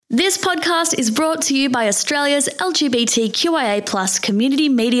This podcast is brought to you by Australia's LGBTQIA+ community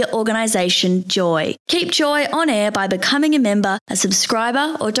media organisation, Joy. Keep Joy on air by becoming a member, a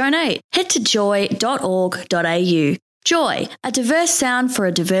subscriber or donate. Head to joy.org.au. Joy, a diverse sound for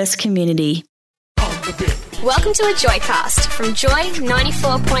a diverse community. Welcome to a Joycast from Joy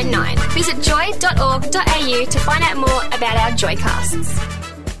 94.9. Visit joy.org.au to find out more about our Joycasts.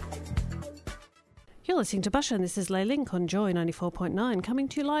 You're listening to Basha and this is Lay Link on Joy 94.9 coming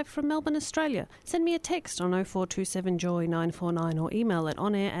to you live from Melbourne, Australia. Send me a text on 0427 Joy 949 or email at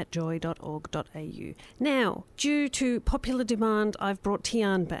onair@joy.org.au. Now, due to popular demand, I've brought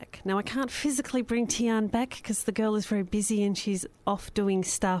Tian back. Now, I can't physically bring Tian back because the girl is very busy and she's off doing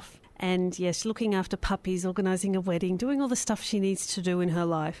stuff. And yes, looking after puppies, organising a wedding, doing all the stuff she needs to do in her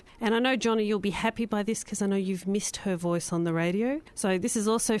life. And I know, Johnny, you'll be happy by this because I know you've missed her voice on the radio. So this is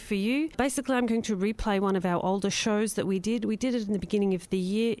also for you. Basically, I'm going to replay one of our older shows that we did. We did it in the beginning of the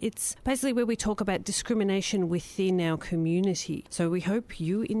year. It's basically where we talk about discrimination within our community. So we hope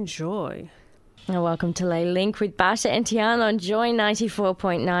you enjoy. Welcome to Lay Link with Basha and Tian on Joy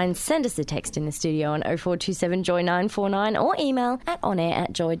 94.9. Send us a text in the studio on 0427 Joy 949 or email at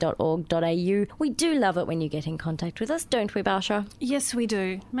onair@joy.org.au. We do love it when you get in contact with us, don't we, Basha? Yes, we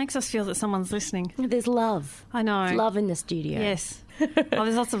do. Makes us feel that someone's listening. There's love. I know. There's love in the studio. Yes. Well,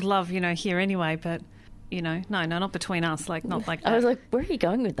 there's lots of love, here anyway, but... no, not between us, not like that. I was like, where are you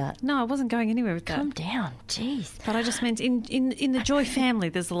going with that? No, I wasn't going anywhere with that. Calm down, jeez. But I just meant in the Joy family,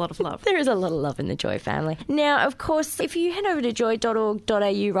 there's a lot of love. There is a lot of love in the Joy family. Now, of course, if you head over to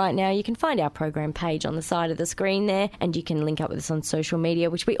joy.org.au right now, you can find our program page on the side of the screen there, and you can link up with us on social media,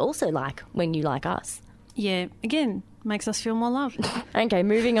 which we also like when you like us. Yeah, again, makes us feel more loved. Okay,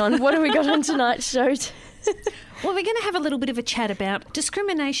 moving on. What have we got on tonight's show? Well, we're going to have a little bit of a chat about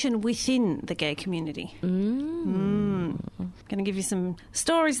discrimination within the gay community. Going to give you some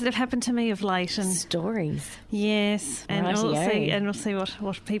stories that have happened to me of late. And stories? Yes. And we'll see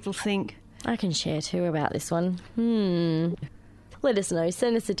what people think. I can share too about this one. Let us know.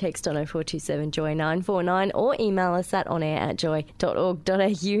 Send us a text on 0427 Joy 949 or email us at onair@joy.org.au.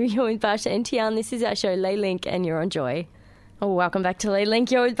 You're with Basha and Tian. This is our show, Lay Link, and you're on Joy. Oh, welcome back to Lay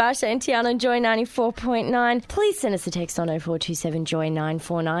Link. You're with Basha and Tian on Joy 94.9. Please send us a text on 0427 Joy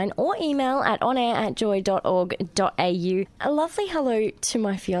 949 or email at onair@joy.org.au. A lovely hello to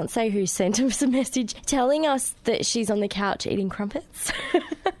my fiancé who sent us a message telling us that she's on the couch eating crumpets.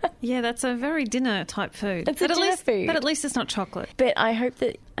 Yeah, that's a very dinner type food. It's a dinner food. But at least it's not chocolate. But I hope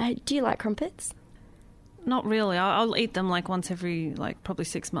that... do you like crumpets? Not really. I'll eat them once every probably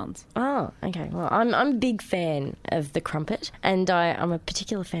 6 months. Oh, okay. Well, I'm a big fan of the crumpet, and I'm a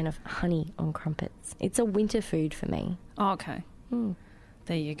particular fan of honey on crumpets. It's a winter food for me. Oh, okay.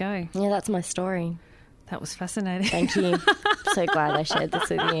 There you go. Yeah, that's my story. That was fascinating. Thank you. So glad I shared this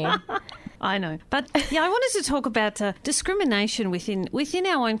with you. I know. But, yeah, I wanted to talk about discrimination within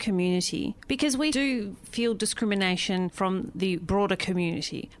our own community because we do feel discrimination from the broader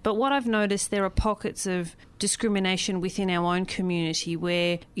community. But what I've noticed, there are pockets of discrimination within our own community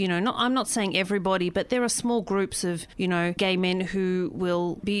where, I'm not saying everybody, but there are small groups of, gay men who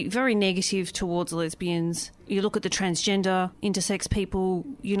will be very negative towards lesbians. You look at the transgender, intersex people,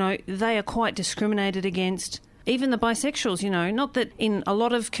 they are quite discriminated against. Even the bisexuals, not that in a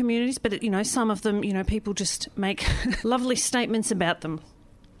lot of communities, but, some of them, people just make lovely statements about them.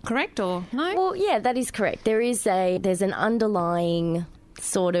 Correct or no? Well, yeah, that is correct. There's an underlying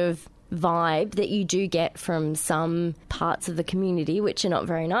sort of vibe that you do get from some parts of the community, which are not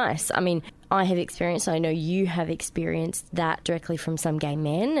very nice. I mean, I have experienced, I know you have experienced that directly from some gay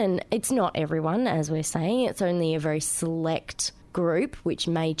men, and it's not everyone, as we're saying. It's only a very select group which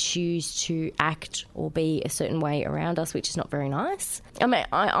may choose to act or be a certain way around us, which is not very nice. I mean,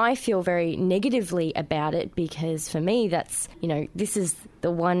 I feel very negatively about it because for me that's, this is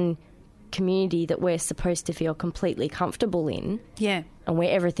the one community that we're supposed to feel completely comfortable in. Yeah. And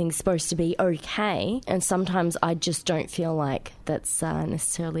where everything's supposed to be okay. And sometimes I just don't feel like that's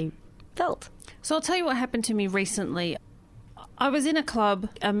necessarily felt. So I'll tell you what happened to me recently. I was in a club,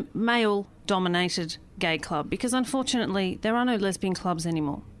 a male-dominated gay club, because unfortunately there are no lesbian clubs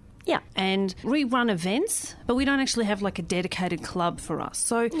anymore. Yeah. And we run events, but we don't actually have a dedicated club for us.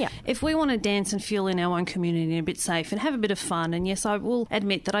 So if we want to dance and feel in our own community a bit safe and have a bit of fun, and yes, I will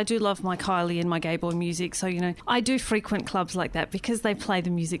admit that I do love my Kylie and my gay boy music. So, I do frequent clubs like that because they play the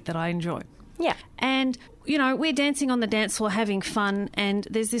music that I enjoy. Yeah. And, we're dancing on the dance floor having fun, and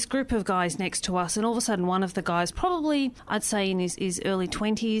there's this group of guys next to us, and all of a sudden one of the guys, probably I'd say in his early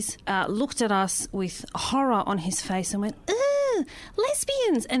 20s, looked at us with horror on his face and went, "Ugh,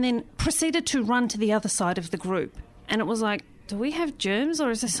 lesbians," and then proceeded to run to the other side of the group. And it was like, do we have germs or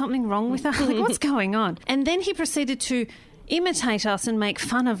is there something wrong with us? Like, what's going on? And then he proceeded to imitate us and make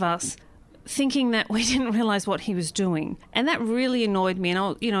fun of us, thinking that we didn't realise what he was doing. And that really annoyed me.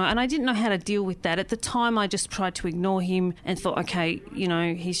 And I didn't know how to deal with that. At the time, I just tried to ignore him and thought, okay,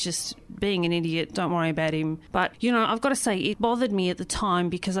 he's just being an idiot. Don't worry about him. But, I've got to say, it bothered me at the time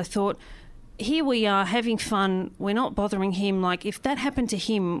because I thought, here we are having fun. We're not bothering him. Like, if that happened to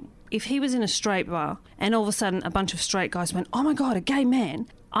him, if he was in a straight bar and all of a sudden a bunch of straight guys went, oh my God, a gay man,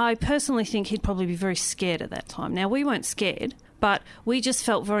 I personally think he'd probably be very scared at that time. Now, we weren't scared, but we just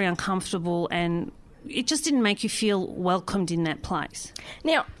felt very uncomfortable and it just didn't make you feel welcomed in that place.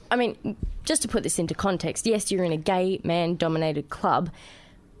 Now, I mean, just to put this into context, yes, you're in a gay man-dominated club.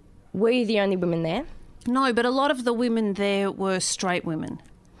 Were you the only women there? No, but a lot of the women there were straight women.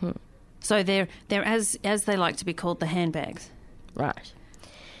 So they're as they like to be called, the handbags. Right.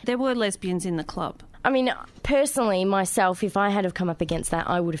 There were lesbians in the club. I mean, personally, myself, if I had have come up against that,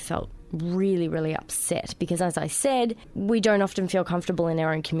 I would have felt really, really upset because, as I said, we don't often feel comfortable in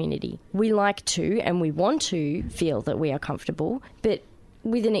our own community. We like to and we want to feel that we are comfortable, but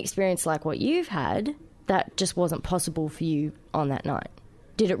with an experience like what you've had, that just wasn't possible for you on that night.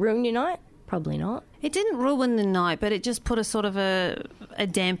 Did it ruin your night? Probably not. It didn't ruin the night, but it just put a sort of a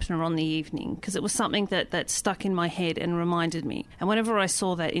dampener on the evening because it was something that stuck in my head and reminded me. And whenever I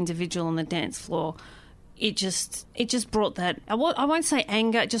saw that individual on the dance floor, it just brought that, I won't say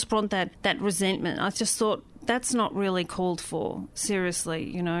anger, it just brought that resentment. I just thought, that's not really called for,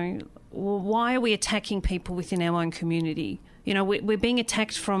 seriously, Why are we attacking people within our own community? We're being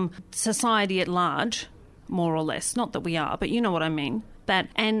attacked from society at large, more or less. Not that we are, but you know what I mean.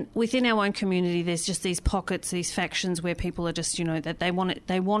 And within our own community, there's just these pockets, these factions where people are just, that they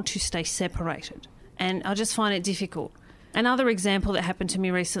want to stay separated. And I just find it difficult. Another example that happened to me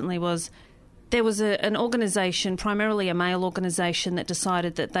recently was there was an organisation, primarily a male organisation, that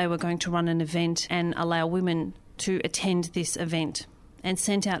decided that they were going to run an event and allow women to attend this event, and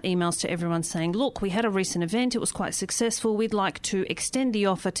sent out emails to everyone saying, look, we had a recent event, it was quite successful, we'd like to extend the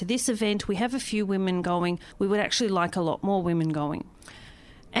offer to this event, we have a few women going, we would actually like a lot more women going.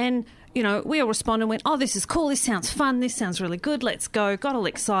 And, we all responded and went, oh, this is cool, this sounds fun, this sounds really good, let's go, got all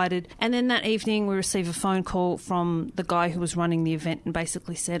excited. And then that evening we received a phone call from the guy who was running the event and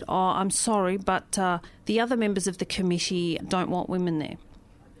basically said, oh, I'm sorry, but the other members of the committee don't want women there.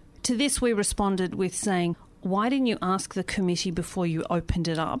 To this we responded with saying, why didn't you ask the committee before you opened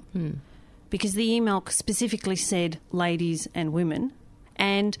it up? Because the email specifically said ladies and women.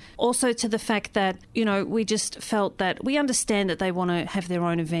 And also to the fact that, we just felt that we understand that they want to have their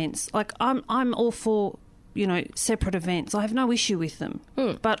own events. Like, I'm all for, separate events. I have no issue with them.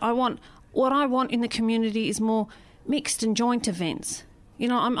 But what I want in the community is more mixed and joint events.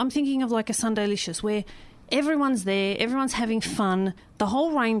 I'm thinking of like a Sundaylicious where everyone's there, everyone's having fun, the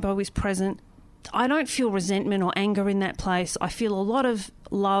whole rainbow is present. I don't feel resentment or anger in that place. I feel a lot of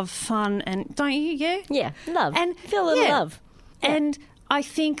love, fun, and don't you? Yeah? Yeah, love. And feel a little love. Yeah. And I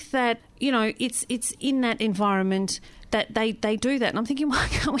think that, it's in that environment that they do that. And I'm thinking, why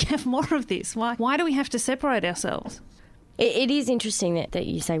can't we have more of this? Why do we have to separate ourselves? It is interesting that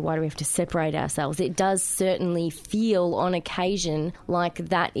you say, why do we have to separate ourselves? It does certainly feel on occasion like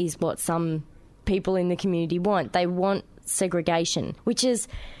that is what some people in the community want. They want segregation, which is...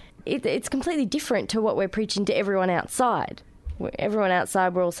 It's completely different to what we're preaching to everyone outside. Everyone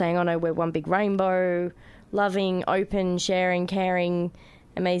outside, we're all saying, oh no, we're one big rainbow, loving, open, sharing, caring,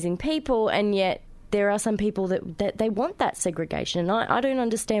 amazing people, and yet there are some people that they want that segregation. And I don't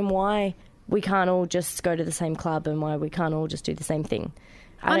understand why we can't all just go to the same club and why we can't all just do the same thing.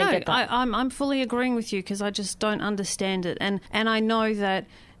 I don't get that. I'm fully agreeing with you because I just don't understand it. And I know that,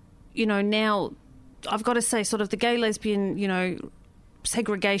 now I've got to say sort of the gay, lesbian,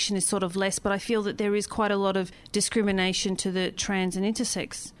 segregation is sort of less, but I feel that there is quite a lot of discrimination to the trans and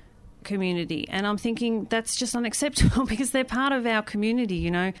intersex community, and I'm thinking that's just unacceptable because they're part of our community,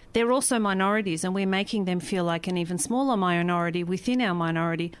 They're also minorities and we're making them feel like an even smaller minority within our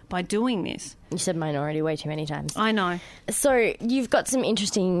minority by doing this. You said minority way too many times. I know. So you've got some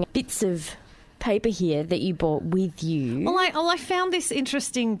interesting bits of paper here that you brought with you. Well, I found this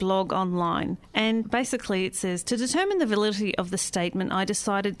interesting blog online, and basically it says, to determine the validity of the statement, I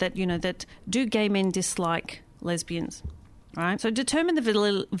decided that, that do gay men dislike lesbians? Right? So to determine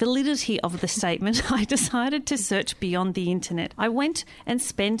the validity of the statement, I decided to search beyond the internet. I went and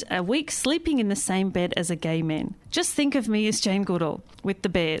spent a week sleeping in the same bed as a gay man. Just think of me as Jane Goodall with the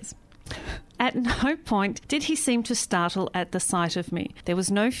bears. At no point did he seem to startle at the sight of me. There was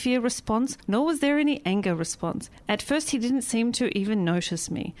no fear response, nor was there any anger response. At first he didn't seem to even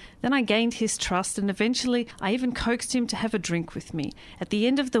notice me. Then I gained his trust, and eventually I even coaxed him to have a drink with me. At the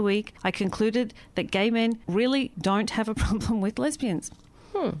end of the week, I concluded that gay men really don't have a problem with lesbians.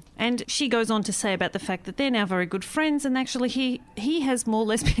 And she goes on to say about the fact that they're now very good friends, and actually he has more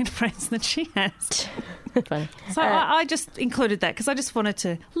lesbian friends than she has. Funny. So I just included that because I just wanted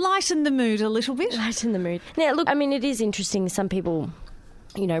to lighten the mood a little bit. Lighten the mood. Now, look, I mean, it is interesting. Some people,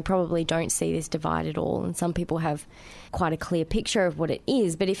 you know, probably don't see this divide at all, and some people have quite a clear picture of what it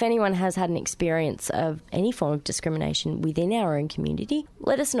is. But if anyone has had an experience of any form of discrimination within our own community,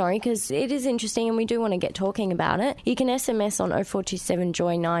 let us know, because it is interesting and we do want to get talking about it. You can SMS on 0427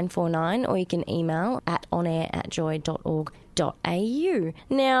 Joy 949, or you can email at onair@joy.org.au.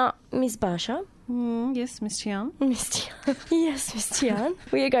 Now, Ms. Basha. Yes, Miss Tian. Miss Tian. Yes, Miss Tian.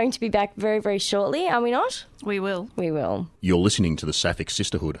 We are going to be back very, very shortly, are we not? We will. We will. You're listening to the Sapphic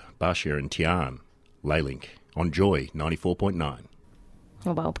Sisterhood, Basha and Tian, Laylink, on Joy 94.9.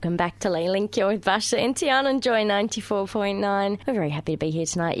 Well, welcome back to Laylink. You're with Basha and Tian on Joy 94.9. We're very happy to be here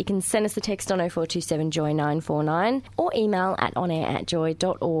tonight. You can send us a text on 0427 Joy 949 or email at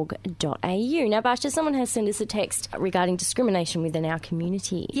onair@joy.org.au. Now, Basha, someone has sent us a text regarding discrimination within our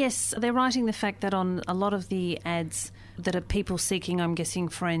community. Yes, they're writing the fact that on a lot of the ads that are people seeking, I'm guessing,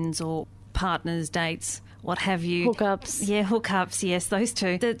 friends or partners, dates, what have you. Hookups. Yeah, hookups, yes, those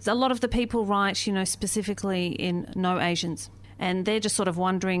two. There's a lot of the people write, you know, specifically in no Asians. And they're just sort of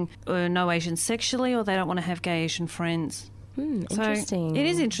wondering, no Asians sexually, or they don't want to have gay Asian friends. Interesting. So it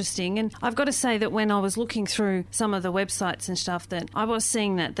is interesting. And I've got to say that when I was looking through some of the websites and stuff, that I was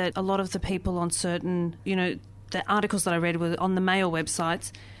seeing that a lot of the people on certain, you know, the articles that I read were on the male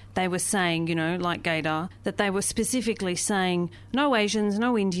websites, they were saying, you know, like Gaydar, that they were specifically saying no Asians,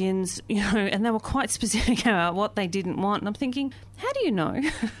 no Indians, you know, and they were quite specific about what they didn't want. And I'm thinking, how do you know?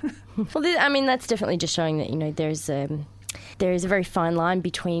 Well, I mean, that's definitely just showing that, you know, there is a very fine line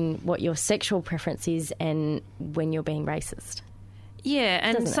between what your sexual preference is and when you're being racist. Yeah,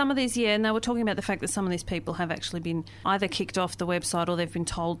 and some of these, and they were talking about the fact that some of these people have actually been either kicked off the website or they've been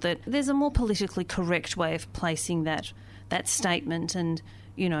told that there's a more politically correct way of placing that statement, and,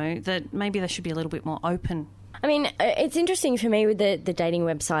 you know, that maybe they should be a little bit more open. I mean, it's interesting for me with the dating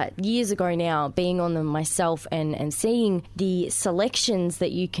website, years ago now, being on them myself and seeing the selections that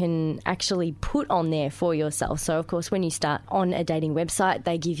you can actually put on there for yourself. So, of course, when you start on a dating website,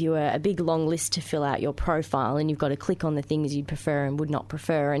 they give you a big long list to fill out your profile, and you've got to click on the things you'd prefer and would not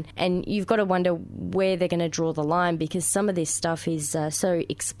prefer. And you've got to wonder where they're going to draw the line, because some of this stuff is so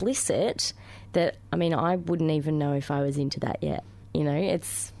explicit that, I mean, I wouldn't even know if I was into that yet. You know,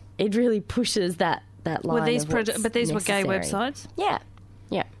 it really pushes that line. But these were gay necessary. websites? Yeah.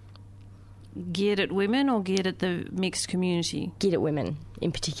 Geared at women or geared at the mixed community? Geared at women,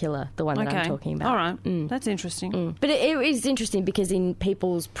 in particular, the one that I'm talking about. All right. That's interesting. But it is interesting because in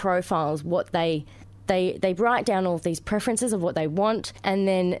people's profiles, what they write down all of these preferences of what they want, and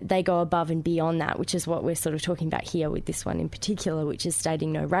then they go above and beyond that, which is what we're sort of talking about here with this one in particular, which is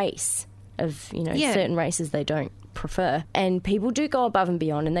stating no race of, you know, certain races they don't prefer. And people do go above and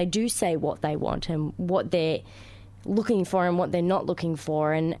beyond, and they do say what they want and what they're looking for and what they're not looking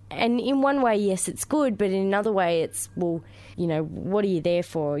for. And in one way, yes, it's good, but in another way, it's, well, you know, what are you there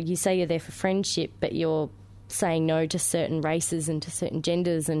for? You say you're there for friendship, but you're saying no to certain races and to certain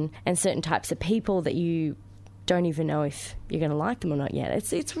genders and certain types of people that you don't even know if you're going to like them or not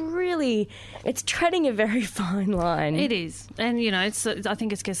yet. It's really, it's treading a very fine line. It is. And, you know,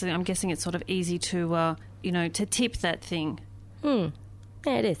 I'm guessing it's sort of easy to, you know, to tip that thing. Yeah,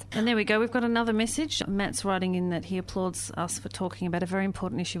 it is. And there we go. We've got another message. Matt's writing in that he applauds us for talking about a very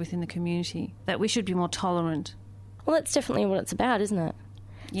important issue within the community, that we should be more tolerant. Well, that's definitely what it's about, isn't it?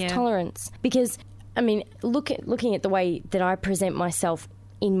 Yeah. It's tolerance. Because, I mean, looking at the way that I present myself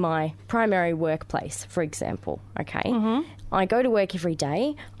in my primary workplace, for example, okay? Mm-hmm. I go to work every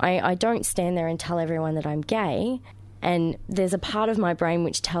day. I don't stand there and tell everyone that I'm gay, and there's a part of my brain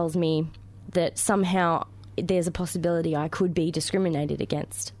which tells me that somehow there's a possibility I could be discriminated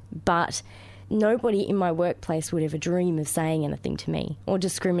against. But nobody in my workplace would ever dream of saying anything to me or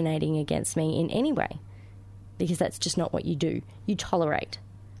discriminating against me in any way, because that's just not what you do. You tolerate.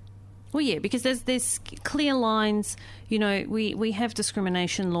 Well, yeah, because there's clear lines. You know, we have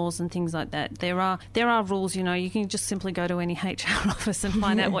discrimination laws and things like that. There are rules. You know, you can just simply go to any HR office and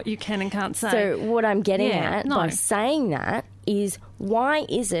find out what you can and can't say. So what I'm getting at by saying that is, why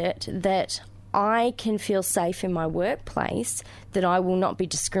is it that I can feel safe in my workplace that I will not be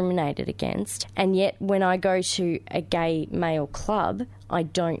discriminated against, and yet when I go to a gay male club, I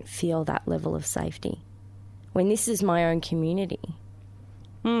don't feel that level of safety. When this is my own community.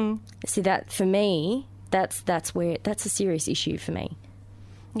 See, that for me, that's a serious issue for me.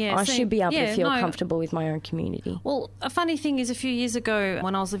 Yeah, I should be able to feel comfortable with my own community. Well, a funny thing is, a few years ago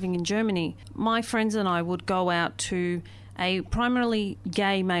when I was living in Germany, my friends and I would go out to a primarily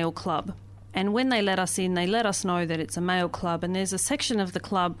gay male club. And when they let us in, they let us know that it's a male club, and there's a section of the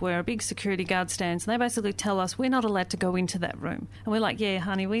club where a big security guard stands, and they basically tell us we're not allowed to go into that room. And we're like, yeah,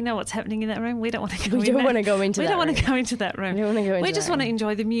 honey, we know what's happening in that room. We don't want to go in there. We don't want to go into that room. We just want to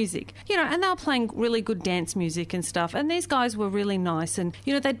enjoy the music. You know, and they were playing really good dance music and stuff, and these guys were really nice, and,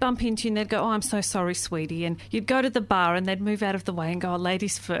 you know, they'd bump into you and they'd go, oh, I'm so sorry, sweetie, and you'd go to the bar and they'd move out of the way and go, oh,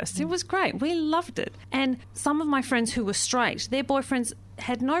 ladies first. It was great. We loved it. And some of my friends who were straight, their boyfriends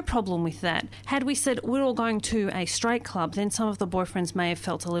had no problem with that. Had we said we're all going to a straight club, then some of the boyfriends may have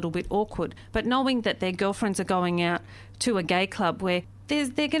felt a little bit awkward. But knowing that their girlfriends are going out to a gay club where they're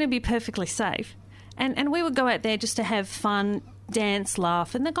going to be perfectly safe, and we would go out there just to have fun, dance,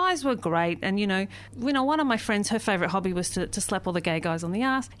 laugh, and the guys were great. And you know, one of my friends, her favourite hobby was to slap all the gay guys on the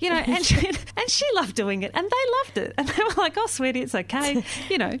ass, you know, and she loved doing it, and they loved it, and they were like, oh, sweetie, it's okay,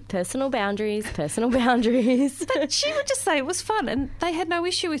 you know. Personal boundaries. But she would just say it was fun, and they had no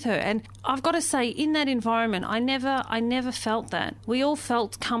issue with her. And I've got to say, in that environment, I never felt that. We all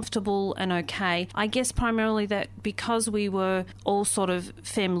felt comfortable and okay. I guess primarily that because we were all sort of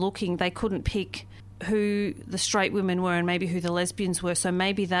femme-looking, they couldn't pick who the straight women were and maybe who the lesbians were, so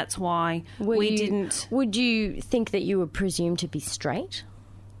maybe that's why we didn't... Would you think that you were presumed to be straight?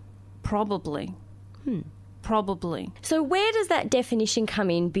 Probably. Probably. So where does that definition come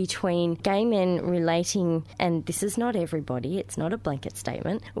in between gay men relating, and this is not everybody, it's not a blanket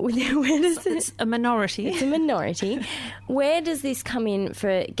statement, where does it's a minority. It's a minority. Where does this come in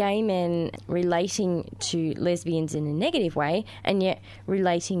for gay men relating to lesbians in a negative way and yet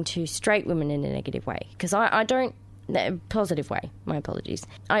relating to straight women in a negative way? Because I don't... Positive way, my apologies.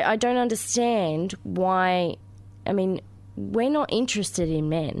 I don't understand why... I mean, we're not interested in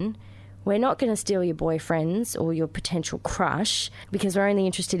men. We're not going to steal your boyfriends or your potential crush because we're only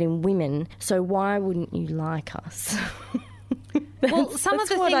interested in women. So why wouldn't you like us? Well, some of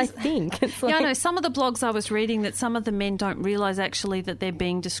the what things, I think. It's like, yeah, I know. Some of the blogs I was reading that some of the men don't realise actually that they're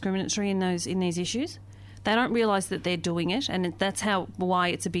being discriminatory in these issues. They don't realise that they're doing it, and that's why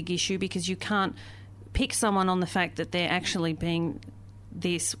it's a big issue, because you can't pick someone on the fact that they're actually being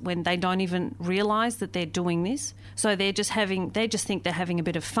this when they don't even realise that they're doing this. So they just think they're having a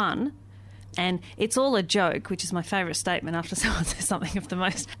bit of fun. And it's all a joke, which is my favourite statement after someone says something of the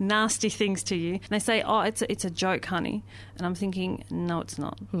most nasty things to you. And they say, oh, it's a joke, honey. And I'm thinking, no, it's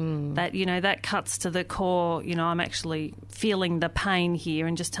not. That, you know, that cuts to the core, you know, I'm actually feeling the pain here,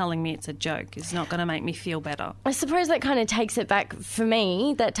 and just telling me it's a joke is not going to make me feel better. I suppose that kind of takes it back, for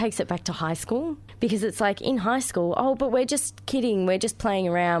me, that takes it back to high school. Because it's like, in high school, oh, but we're just kidding, we're just playing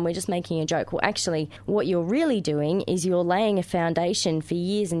around, we're just making a joke. Well, actually, what you're really doing is you're laying a foundation for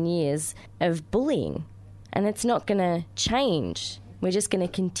years and years of bullying, and it's not going to change. We're just going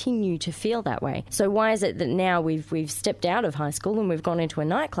to continue to feel that way. So why is it that now we've stepped out of high school and we've gone into a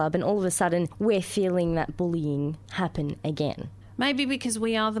nightclub, and all of a sudden we're feeling that bullying happen again? Maybe because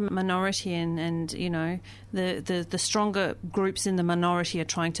we are the minority, and you know, the stronger groups in the minority are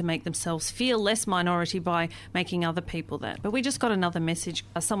trying to make themselves feel less minority by making other people that. But we just got another message.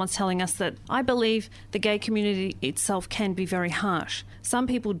 Someone's telling us that I believe the gay community itself can be very harsh. Some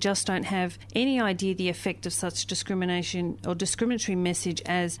people just don't have any idea the effect of such discrimination or discriminatory message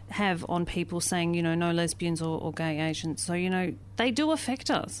as have on people saying, you know, no lesbians or gay Asians. So, you know, they do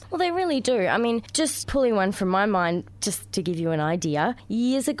affect us. Well, they really do. I mean, just pulling one from my mind, just to give you an idea,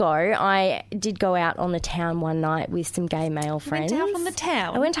 years ago I did go out on the town one night with some gay male friends. You went out on the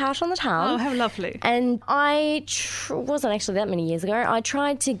town? I went out on the town. Oh, how lovely. And I wasn't actually that many years ago. I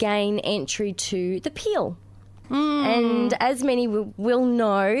tried to gain entry to the Peel. And as many will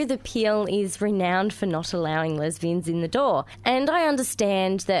know, the Peel is renowned for not allowing lesbians in the door. And I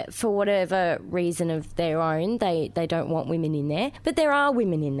understand that for whatever reason of their own, they don't want women in there. But there are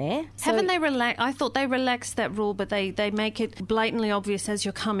women in there. So haven't they relaxed? I thought they relaxed that rule, but they make it blatantly obvious as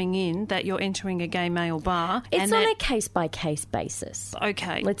you're coming in that you're entering a gay male bar. It's on a case-by-case basis.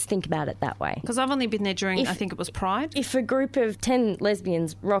 Okay. Let's think about it that way. Because I've only been there during, I think it was Pride. If a group of 10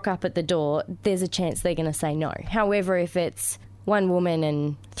 lesbians rock up at the door, there's a chance they're going to say no. However, if it's one woman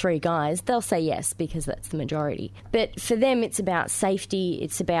and 3 guys, they'll say yes because that's the majority. But for them, it's about safety.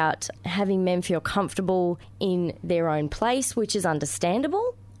 It's about having men feel comfortable in their own place, which is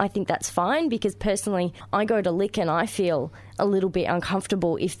understandable. I think that's fine, because personally I go to lick and I feel a little bit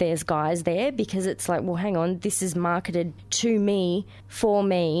uncomfortable if there's guys there, because it's like, well, hang on, this is marketed to me, for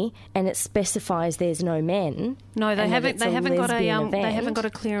me, and it specifies there's no men. No, they haven't got a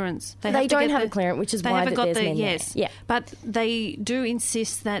clearance. They don't have a clearance, which is why there's men there. Yeah. But they do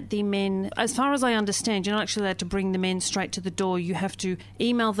insist that the men, as far as I understand, you're not actually allowed to bring the men straight to the door. You have to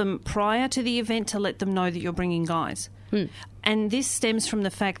email them prior to the event to let them know that you're bringing guys. And this stems from the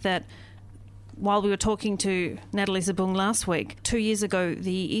fact that while we were talking to Natalie Zabung last week, 2 years ago,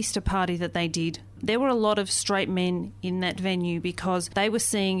 the Easter party that they did, there were a lot of straight men in that venue because they were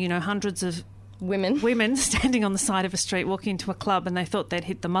seeing, hundreds of women standing on the side of a street walking into a club, and they thought they'd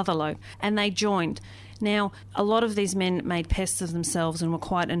hit the mother lode, and they joined. Now, a lot of these men made pests of themselves and were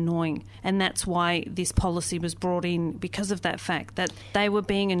quite annoying, and that's why this policy was brought in, because of that fact that they were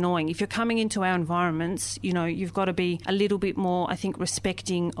being annoying. If you're coming into our environments, you've got to be a little bit more, I think,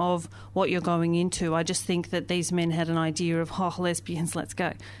 respecting of what you're going into. I just think that these men had an idea of, lesbians, let's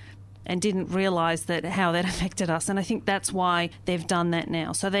go, and didn't realise how that affected us. And I think that's why they've done that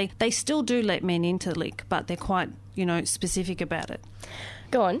now. So they still do let men into lick, but they're quite, specific about it.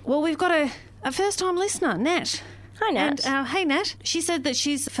 Go on. Well, we've got a first-time listener, Nat. Hi, Nat. And, hey, Nat. She said that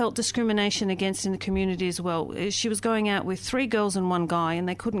she's felt discrimination against in the community as well. She was going out with 3 girls and 1 guy, and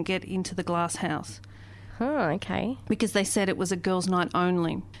they couldn't get into the glass house. Oh, okay. Because they said it was a girls' night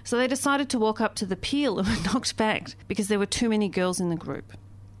only. So they decided to walk up to the peel and were knocked back because there were too many girls in the group.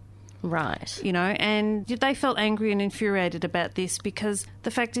 Right. And they felt angry and infuriated about this because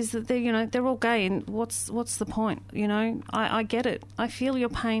the fact is that they're all gay, and what's the point? I get it. I feel your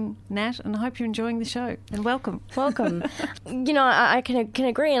pain, Nat, and I hope you're enjoying the show. And welcome. Welcome. I can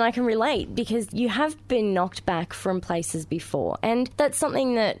agree and I can relate, because you have been knocked back from places before, and that's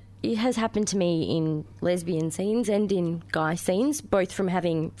something that it has happened to me in lesbian scenes and in guy scenes, both from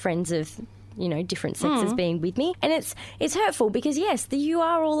having friends of different sexes being with me. And it's hurtful because, yes, you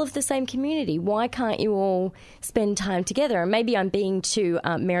are all of the same community. Why can't you all spend time together? And maybe I'm being too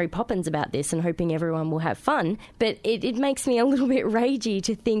Mary Poppins about this and hoping everyone will have fun, but it makes me a little bit ragey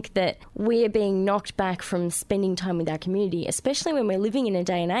to think that we're being knocked back from spending time with our community, especially when we're living in a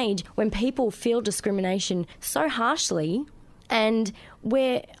day and age when people feel discrimination so harshly, and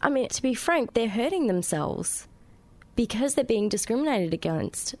to be frank, they're hurting themselves because they're being discriminated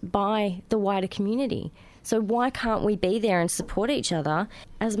against by the wider community. So why can't we be there and support each other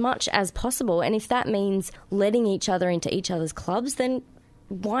as much as possible? And if that means letting each other into each other's clubs, then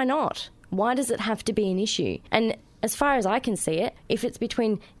why not? Why does it have to be an issue? And as far as I can see it, if it's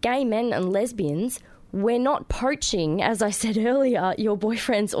between gay men and lesbians, we're not poaching, as I said earlier, your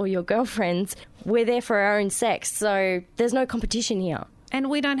boyfriends or your girlfriends. We're there for our own sex, so there's no competition here. And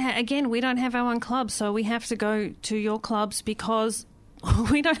we don't have our own clubs, so we have to go to your clubs because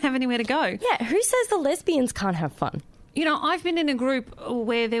we don't have anywhere to go. Yeah, who says the lesbians can't have fun? I've been in a group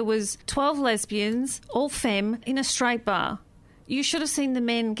where there was 12 lesbians, all femme, in a straight bar. You should have seen the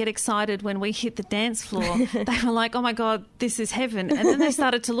men get excited when we hit the dance floor. They were like, oh, my God, this is heaven. And then they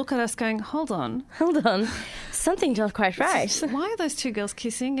started to look at us going, hold on. Something's not quite right. Why are those 2 girls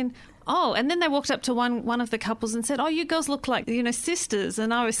kissing? And then they walked up to one of the couples and said, oh, you girls look like, sisters.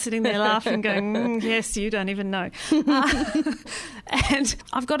 And I was sitting there laughing going, yes, you don't even know. And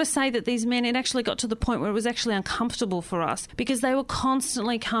I've got to say that these men, it actually got to the point where it was actually uncomfortable for us because they were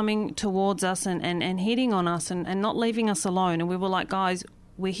constantly coming towards us and hitting on us and not leaving us alone. And we were like, guys,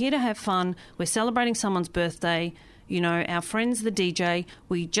 we're here to have fun. We're celebrating someone's birthday. Our friend's the DJ.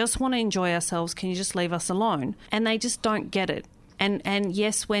 We just want to enjoy ourselves. Can you just leave us alone? And they just don't get it. And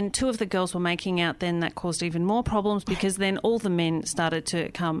yes, when 2 of the girls were making out, then that caused even more problems because then all the men started to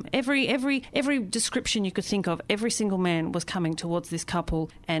come. Every description you could think of, every single man was coming towards this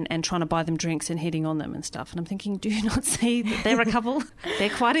couple and trying to buy them drinks and hitting on them and stuff. And I'm thinking, do you not see that they're a couple? They're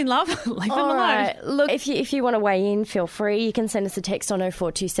quite in love. Leave them alone. Right. Look, if you want to weigh in, feel free. You can send us a text on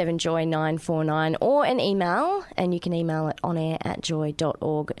 0427joy949 or an email, and you can email it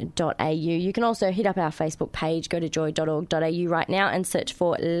onair@joy.org.au. You can also hit up our Facebook page, go to joy.org.au right now and search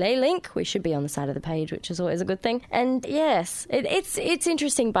for Link. We should be on the side of the page, which is always a good thing. And yes, it's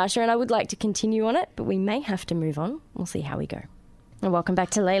interesting, Basha, and I would like to continue on it, but we may have to move on. We'll see how we go. And welcome back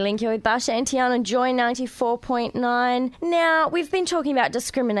to Link. You're with Basha and Tiana on Joy 94.9. Now, we've been talking about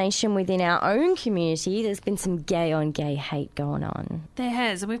discrimination within our own community. There's been some gay-on-gay hate going on. There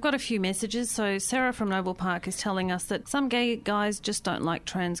has, and we've got a few messages. So Sarah from Noble Park is telling us that some gay guys just don't like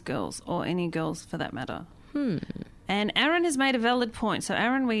trans girls, or any girls for that matter. And Aaron has made a valid point. So,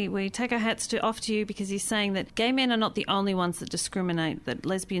 Aaron, we take our hats off to you because he's saying that gay men are not the only ones that discriminate, that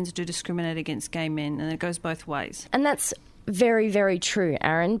lesbians do discriminate against gay men, and it goes both ways. And that's very, very true,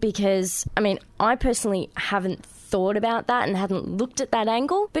 Aaron, because, I mean, I personally haven't thought about that and hadn't looked at that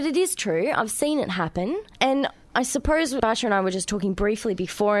angle, but it is true. I've seen it happen. And I suppose Barsha and I were just talking briefly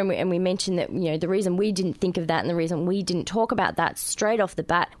before, and we mentioned that, you know, the reason we didn't think of that and the reason we didn't talk about that straight off the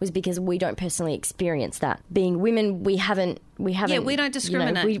bat was because we don't personally experience that. Being women, we haven't. Yeah, we don't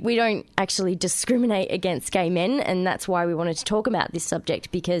discriminate. You know, we don't actually discriminate against gay men, and that's why we wanted to talk about this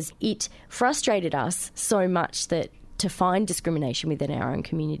subject, because it frustrated us so much that to find discrimination within our own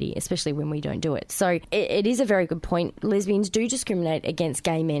community, especially when we don't do it. So it is a very good point. Lesbians do discriminate against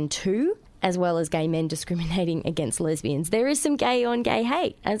gay men too, as well as gay men discriminating against lesbians. There is some gay on gay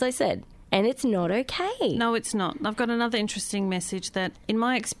hate, as I said, and it's not okay. No, it's not. I've got another interesting message that, in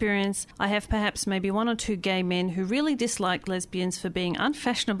my experience, I have perhaps maybe one or two gay men who really dislike lesbians for being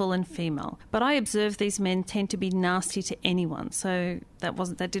unfashionable and female. But I observe these men tend to be nasty to anyone, so that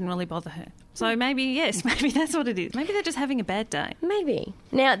didn't really bother her. So maybe that's what it is. Maybe they're just having a bad day. Maybe.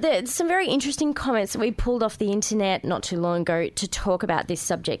 Now, there's some very interesting comments that we pulled off the internet not too long ago to talk about this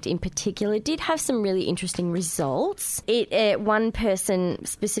subject in particular. It did have some really interesting results. One person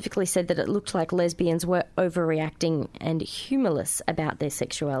specifically said that it looked like lesbians were overreacting and humorless about their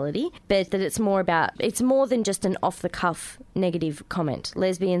sexuality, but that it's more than just an off-the-cuff negative comment.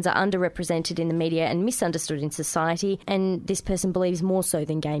 Lesbians are underrepresented in the media and misunderstood in society, and this person believes more so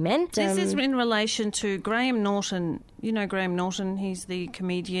than gay men. This is in relation to Graham Norton. You know Graham Norton, he's the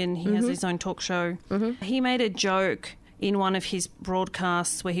comedian, he has his own talk show. Mm-hmm. He made a joke in one of his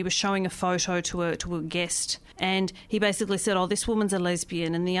broadcasts where he was showing a photo to a guest, and he basically said, "Oh, this woman's a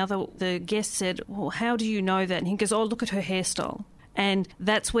lesbian," and the guest said, "Well, how do you know that?" And he goes, "Oh, look at her hairstyle." And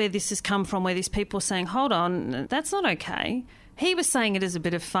that's where this has come from, where these people are saying, "Hold on, that's not okay." He was saying it as a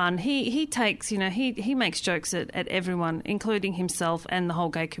bit of fun. He takes, you know, he makes jokes at everyone, including himself and the whole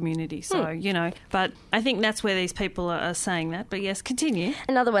gay community. So, you know, but I think that's where these people are saying that. But yes, continue.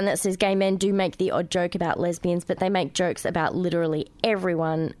 Another one that says gay men do make the odd joke about lesbians, but they make jokes about literally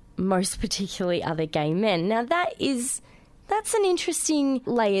everyone, most particularly other gay men. Now, that's an interesting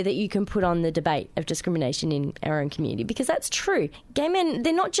layer that you can put on the debate of discrimination in our own community, because that's true. Gay men,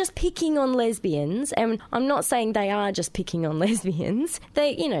 they're not just picking on lesbians, and I'm not saying they are just picking on lesbians.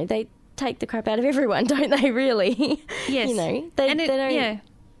 They take the crap out of everyone, don't they, really? Yes.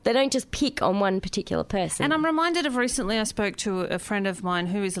 They don't just pick on one particular person. And I'm reminded of recently I spoke to a friend of mine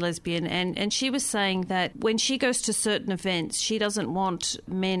who is a lesbian, and she was saying that when she goes to certain events, she doesn't want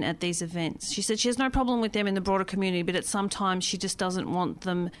men at these events. She said she has no problem with them in the broader community, but at some times she just doesn't want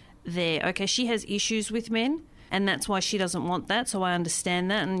them there. Okay, she has issues with men, and that's why she doesn't want that, so I understand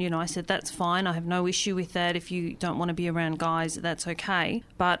that. And, you know, I said, that's fine. I have no issue with that. If you don't want to be around guys, that's okay.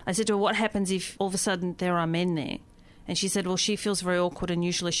 But I said to her, what happens if all of a sudden there are men there? And she said, well, she feels very awkward and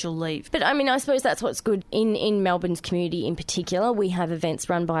usually she'll leave. But, I mean, I suppose that's what's good. In Melbourne's community in particular, we have events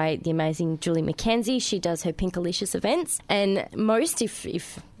run by the amazing Julie McKenzie. She does her Pinkalicious events. And most,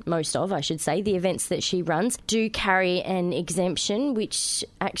 I should say, the events that she runs do carry an exemption which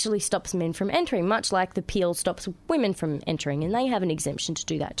actually stops men from entering, much like the Peel stops women from entering, and they have an exemption to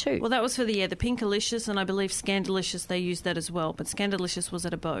do that too. Well, that was for the Pinkalicious, and I believe Scandalicious, they used that as well, but Scandalicious was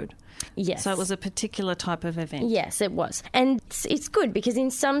at a Bode. Yes. So it was a particular type of event. Yes, it was. And it's good because in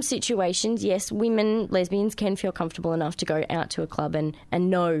some situations, yes, women, lesbians can feel comfortable enough to go out to a club and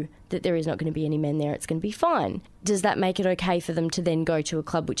know that there is not going to be any men there, it's going to be fine. Does that make it okay for them to then go to a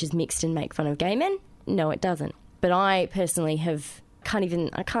club which is mixed and make fun of gay men? No, it doesn't. But I personally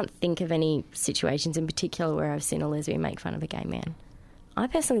I can't think of any situations in particular where I've seen a lesbian make fun of a gay man. I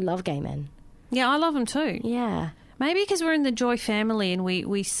personally love gay men. Yeah, I love them too. Yeah. Maybe because we're in the Joy family and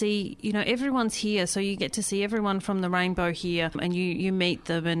we see, you know, everyone's here, so you get to see everyone from the rainbow here and you meet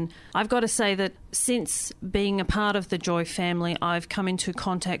them. And I've got to say that since being a part of the Joy family, I've come into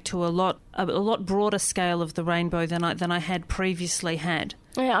contact to a lot broader scale of the rainbow than I had previously had.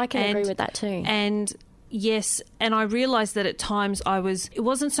 Yeah, I can agree with that too. And yes, and I realised that at times it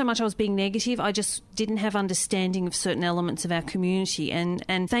wasn't so much I was being negative, I just didn't have understanding of certain elements of our community.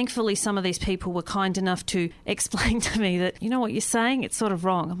 And thankfully some of these people were kind enough to explain to me that, you know what you're saying, it's sort of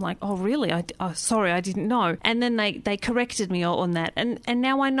wrong. I'm like, oh really? Sorry, I didn't know. And then they corrected me on that. And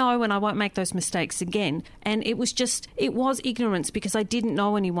now I know and I won't make those mistakes again. And it was ignorance because I didn't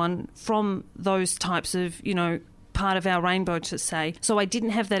know anyone from those types of, you know, part of our rainbow to say. So I didn't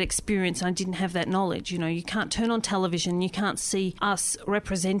have that experience and I didn't have that knowledge. You know, you can't turn on television, you can't see us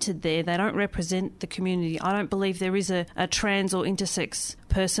represented there. They don't represent the community. I don't believe there is a trans or intersex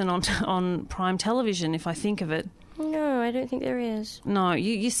person on prime television, if I think of it. No, I don't think there is. No,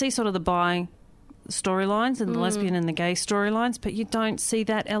 you see sort of the storylines and the lesbian and the gay storylines, but you don't see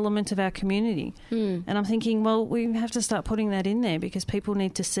that element of our community. And I'm thinking, well, we have to start putting that in there because people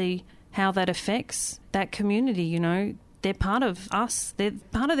need to see how that affects that community, you know. They're part of us. They're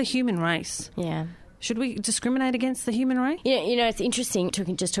part of the human race. Yeah. Should we discriminate against the human race? Yeah, you know, it's interesting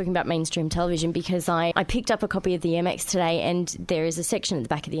talking about mainstream television because I picked up a copy of the MX today and there is a section at the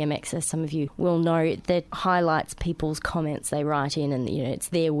back of the MX, as some of you will know, that highlights people's comments they write in and, you know, it's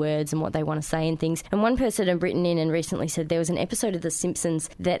their words and what they want to say and things. And one person had written in and recently said there was an episode of The Simpsons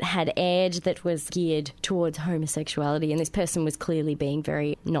that had aired that was geared towards homosexuality, and this person was clearly being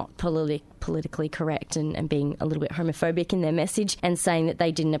very not politically correct and being a little bit homophobic in their message and saying that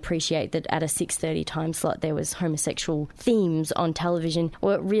they didn't appreciate that at a 6:30 time slot there was homosexual themes on television.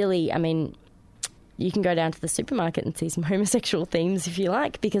 Well, really, I mean, you can go down to the supermarket and see some homosexual themes if you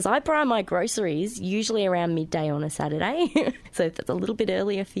like, because I buy my groceries usually around midday on a Saturday. So if that's a little bit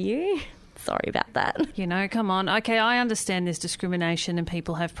earlier for you, sorry about that. You know, come on. Okay, I understand there's discrimination and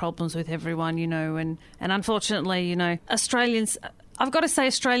people have problems with everyone, you know, and unfortunately, you know, Australians... I've got to say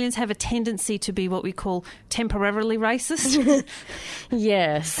Australians have a tendency to be what we call temporarily racist.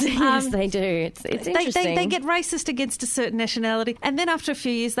 Yes, they do. It's interesting. They get racist against a certain nationality, and then after a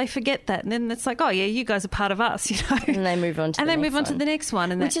few years they forget that, and then it's like, oh yeah, you guys are part of us, you know. And they move on to the next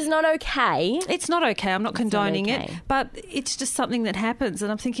one. Which is not okay. It's not okay. I'm not condoning it, but it's just something that happens,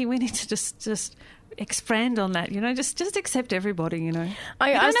 and I'm thinking we need to just expand on that, you know, just accept everybody, you know. You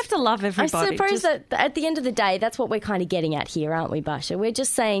don't have to love everybody. I suppose that at the end of the day, that's what we're kind of getting at here, aren't we, Basha? We're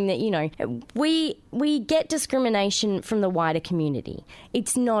just saying that, you know, we get discrimination from the wider community.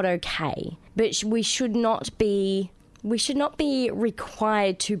 It's not okay, but we should not be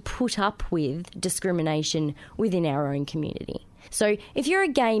required to put up with discrimination within our own community. So if you're a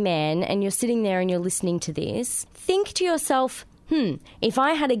gay man and you're sitting there and you're listening to this, think to yourself, if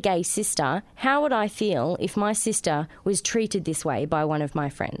I had a gay sister, how would I feel if my sister was treated this way by one of my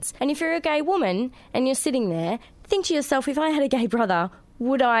friends? And if you're a gay woman and you're sitting there, think to yourself, if I had a gay brother,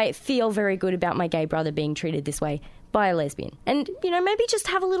 would I feel very good about my gay brother being treated this way by a lesbian? And, you know, maybe just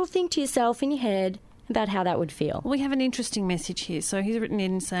have a little think to yourself in your head about how that would feel. We have an interesting message here. So he's written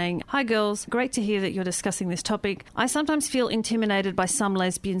in saying, "Hi girls, great to hear that you're discussing this topic. I sometimes feel intimidated by some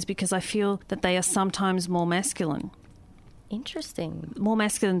lesbians because I feel that they are sometimes more masculine." Interesting. More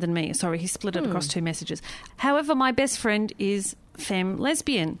masculine than me. Sorry, he split it across two messages. However, my best friend is femme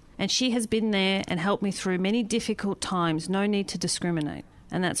lesbian and she has been there and helped me through many difficult times. No need to discriminate.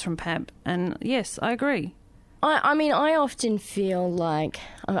 And that's from Pab. And yes, I agree. I mean, I often feel like,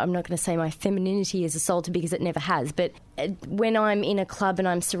 I'm not going to say my femininity is assaulted because it never has, but when I'm in a club and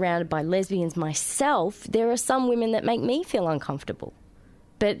I'm surrounded by lesbians myself, there are some women that make me feel uncomfortable.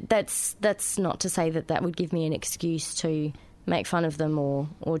 But that's not to say that would give me an excuse to make fun of them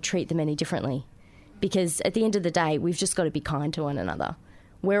or treat them any differently. Because at the end of the day, we've just got to be kind to one another.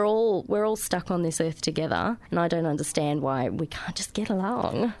 We're all stuck on this earth together, and I don't understand why we can't just get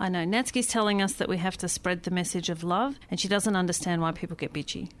along. I know. Natsuki's telling us that we have to spread the message of love, and she doesn't understand why people get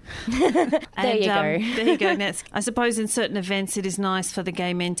bitchy. There you go. There you go, Natsuki. I suppose in certain events it is nice for the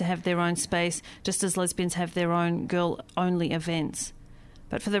gay men to have their own space, just as lesbians have their own girl-only events.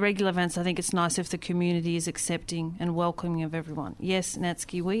 But for the regular events, I think it's nice if the community is accepting and welcoming of everyone. Yes,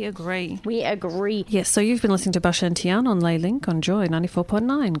 Natsuki, we agree. We agree. Yes, so you've been listening to Basha and Tian on Ley Link on Joy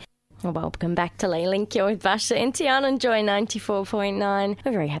 94.9. Well, welcome back to Ley Link. You're with Basha and Tian on Joy 94.9.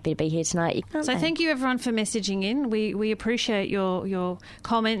 We're very happy to be here tonight. So thank you everyone for messaging in. We appreciate your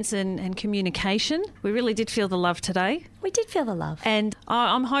comments and communication. We really did feel the love today. We did feel the love. And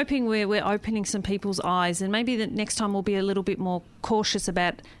I'm hoping we're opening some people's eyes, and maybe the next time we'll be a little bit more cautious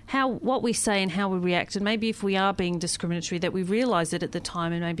about what we say and how we react, and maybe if we are being discriminatory that we realise it at the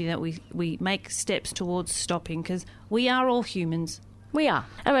time, and maybe that we make steps towards stopping, because we are all humans. We are.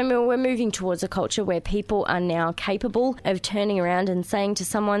 I mean, we're moving towards a culture where people are now capable of turning around and saying to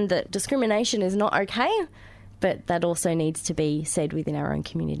someone that discrimination is not okay, but that also needs to be said within our own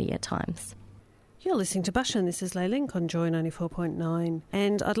community at times. You're listening to Basha and this is Ley Link on Joy 94.9.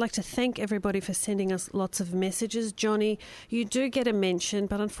 And I'd like to thank everybody for sending us lots of messages. Johnny, you do get a mention,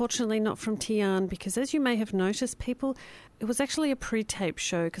 but unfortunately not from Tian, because as you may have noticed, it was actually a pre-tape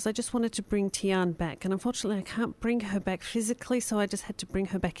show because I just wanted to bring Tian back. And unfortunately I can't bring her back physically, so I just had to bring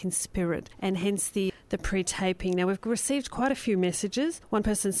her back in spirit, and hence the pre-taping. Now, we've received quite a few messages. One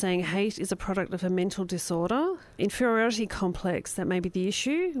person saying hate is a product of a mental disorder. Inferiority complex, that may be the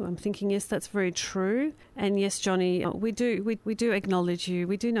issue. I'm thinking, yes, that's very true. And yes, Johnny, we do acknowledge you.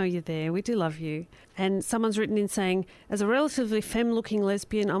 We do know you're there. We do love you. And someone's written in saying, as a relatively femme-looking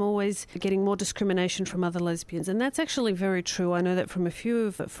lesbian, I'm always getting more discrimination from other lesbians. And that's actually very very true. I know that from a few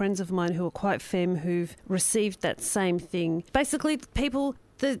of friends of mine who are quite femme who've received that same thing. Basically, people,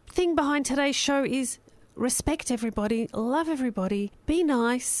 the thing behind today's show is respect everybody, love everybody, be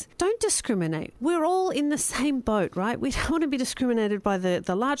nice, don't discriminate. We're all in the same boat, right? We don't want to be discriminated by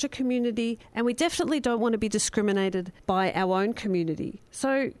the larger community, and we definitely don't want to be discriminated by our own community.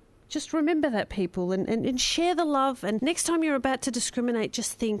 So just remember that, people, and share the love. And next time you're about to discriminate,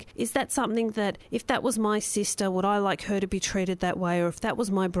 just think, is that something that, if that was my sister, would I like her to be treated that way? Or if that was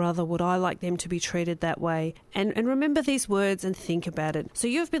my brother, would I like them to be treated that way? And remember these words and think about it. So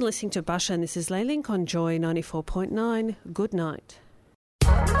you've been listening to Basha, and this is Leylink on Joy 94.9. Good night.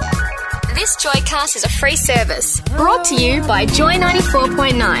 This Joycast is a free service brought to you by Joy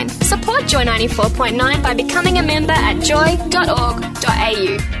 94.9. Support Joy 94.9 by becoming a member at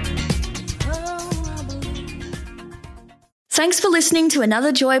joy.org.au. Thanks for listening to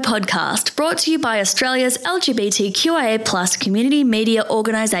another Joy podcast brought to you by Australia's LGBTQIA+ community media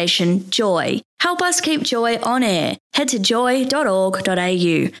organisation, Joy. Help us keep Joy on air. Head to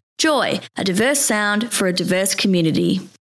joy.org.au. Joy, a diverse sound for a diverse community.